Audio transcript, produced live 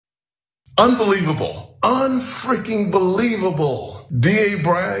Unbelievable, unfreaking believable. D.A.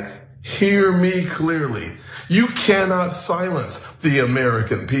 Bragg, hear me clearly. You cannot silence the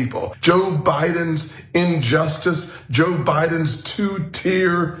American people. Joe Biden's injustice, Joe Biden's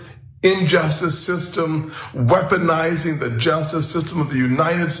two-tier injustice system, weaponizing the justice system of the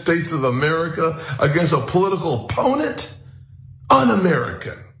United States of America against a political opponent,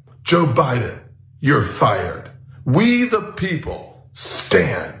 un-American. Joe Biden, you're fired. We the people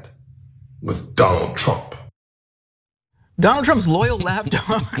stand with Donald Trump. Donald Trump's loyal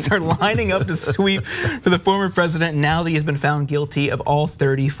lapdogs are lining up to sweep for the former president now that he has been found guilty of all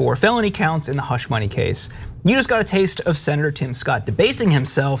 34 felony counts in the hush money case. You just got a taste of Senator Tim Scott debasing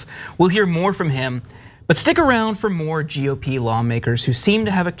himself. We'll hear more from him, but stick around for more GOP lawmakers who seem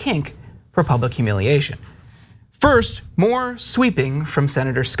to have a kink for public humiliation. First, more sweeping from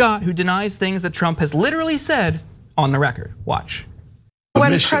Senator Scott, who denies things that Trump has literally said on the record. Watch.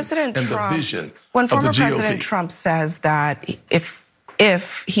 When President Trump, when former President Trump says that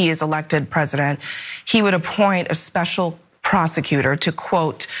if he is elected president, he would appoint a special prosecutor to,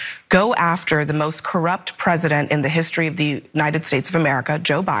 quote, go after the most corrupt president in the history of the United States of America,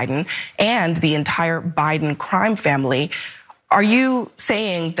 Joe Biden, and the entire Biden crime family, are you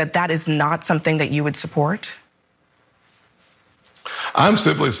saying that that is not something that you would support? I'm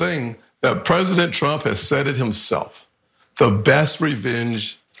simply saying that President Trump has said it himself. The best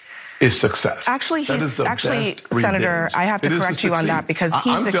revenge is success. Actually, Senator, I have to correct you on that because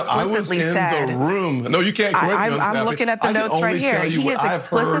he's explicitly said. I was in the room. No, you can't correct me on that. I'm looking at the notes right here. He has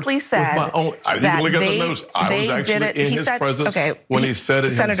explicitly said that they did it. He said, okay, when he said it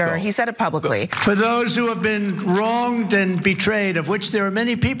himself. Senator, he said it publicly. For those who have been wronged and betrayed, of which there are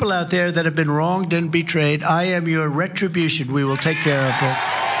many people out there that have been wronged and betrayed, I am your retribution. We will take care of it.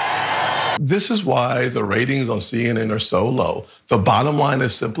 This is why the ratings on CNN are so low. The bottom line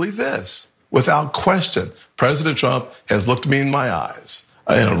is simply this. Without question, President Trump has looked me in my eyes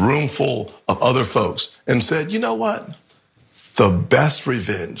in a room full of other folks and said, you know what? The best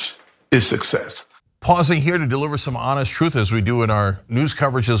revenge is success. Pausing here to deliver some honest truth as we do in our news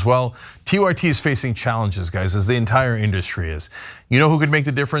coverage as well. TYT is facing challenges, guys, as the entire industry is. You know who could make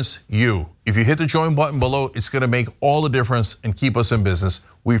the difference? You. If you hit the join button below, it's gonna make all the difference and keep us in business.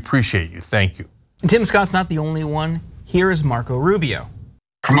 We appreciate you, thank you. And Tim Scott's not the only one. Here is Marco Rubio.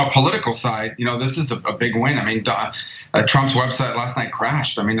 From a political side, this is a big win. I mean, Trump's website last night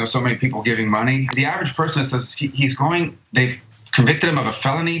crashed. I mean, there's so many people giving money. The average person says they've convicted him of a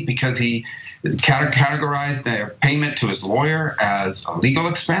felony because he categorized their payment to his lawyer as a legal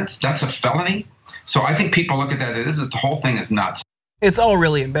expense. That's a felony. So I think people look at that as the whole thing is nuts. It's all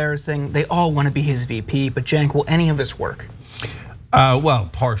really embarrassing. They all want to be his VP, but Cenk, will any of this work? Well,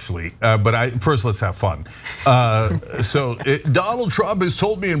 partially, but first let's have fun. Donald Trump has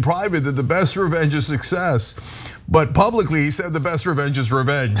told me in private that the best revenge is success, but publicly he said the best revenge is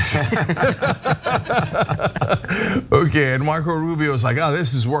revenge. Okay, and Marco Rubio is like, oh,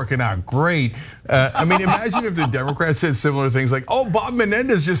 this is working out great. I mean, imagine if the Democrats said similar things like, oh, Bob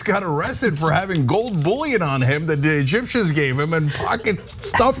Menendez just got arrested for having gold bullion on him that the Egyptians gave him and pocket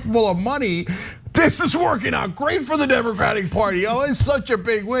stuffed full of money. This is working out great for the Democratic Party. Oh, it's such a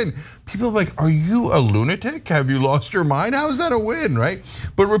big win. People are like, are you a lunatic? Have you lost your mind? How is that a win, right?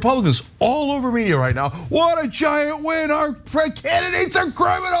 But Republicans all over media right now, what a giant win. Our candidate's a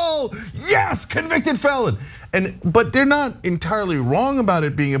criminal. Yes, convicted felon. But they're not entirely wrong about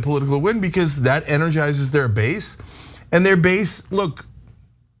it being a political win because that energizes their base. And their base, look,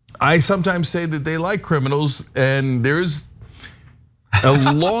 I sometimes say that they like criminals, and there's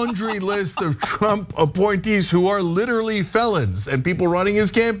a laundry list of Trump appointees who are literally felons and people running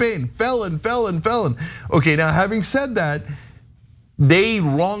his campaign. Felon, felon, felon. Okay, now having said that, they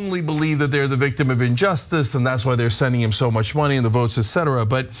wrongly believe that they're the victim of injustice and that's why they're sending him so much money and the votes, etc.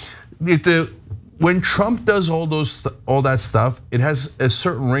 But when Trump does all that stuff, it has a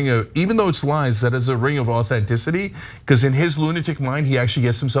certain ring of, even though it's lies, that has a ring of authenticity. Because in his lunatic mind, he actually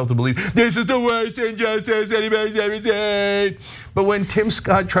gets himself to believe this is the worst injustice anybody's ever seen. But when Tim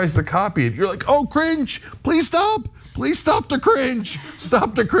Scott tries to copy it, you're like, oh, cringe! Please stop! Please stop the cringe!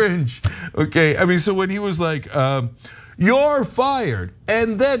 Stop the cringe! Okay, I mean, so when he was like, you're fired.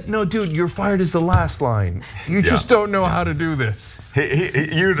 And then, no, dude, you're fired is the last line. You just don't know how to do this.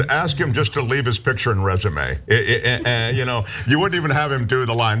 You'd ask him just to leave his picture and resume. You wouldn't even have him do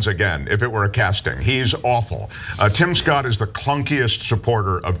the lines again if it were a casting. He's awful. Tim Scott is the clunkiest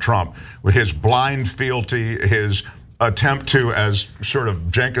supporter of Trump with his blind fealty, his attempt to, as sort of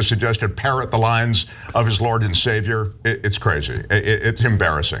Cenk has suggested, parrot the lines of his Lord and Savior. It's crazy. It's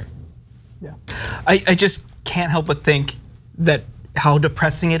embarrassing. Yeah, I just can't help but think that how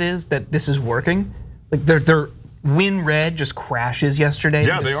depressing it is that this is working. Like their win red just crashes yesterday.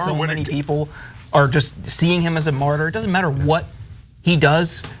 Yeah, they are so winning. Many people are just seeing him as a martyr. It doesn't matter what he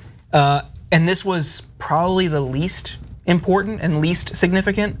does. And this was probably the least important and least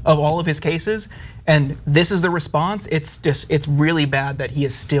significant of all of his cases. And this is the response. It's really bad that he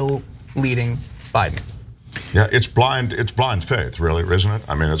is still leading Biden. Yeah, it's blind faith, really, isn't it?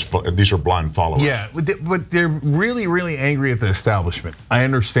 I mean, these are blind followers. Yeah, but they're really, really angry at the establishment. I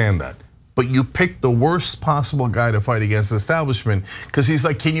understand that. But you picked the worst possible guy to fight against the establishment because he's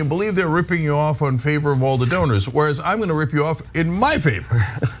like, can you believe they're ripping you off in favor of all the donors? Whereas I'm gonna rip you off in my favor.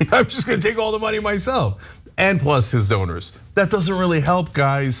 I'm just gonna take all the money myself and plus his donors. That doesn't really help,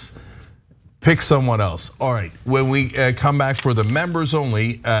 guys. Pick someone else. All right, when we come back for the members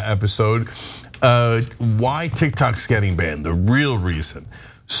only episode, why TikTok's getting banned, the real reason.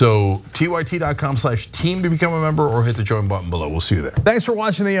 So tyt.com/team to become a member or hit the join button below. We'll see you there. Thanks for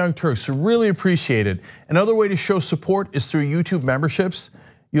watching the Young Turks. Really appreciate it. Another way to show support is through YouTube memberships.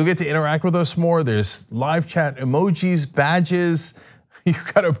 You'll get to interact with us more. There's live chat emojis, badges. You've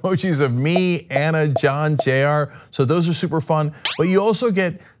got emojis of me, Anna, John, JR. So those are super fun. But you also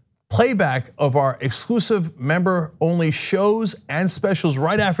get playback of our exclusive member only shows and specials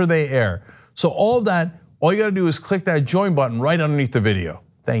right after they air. So all of that, all you gotta do is click that join button right underneath the video.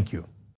 Thank you.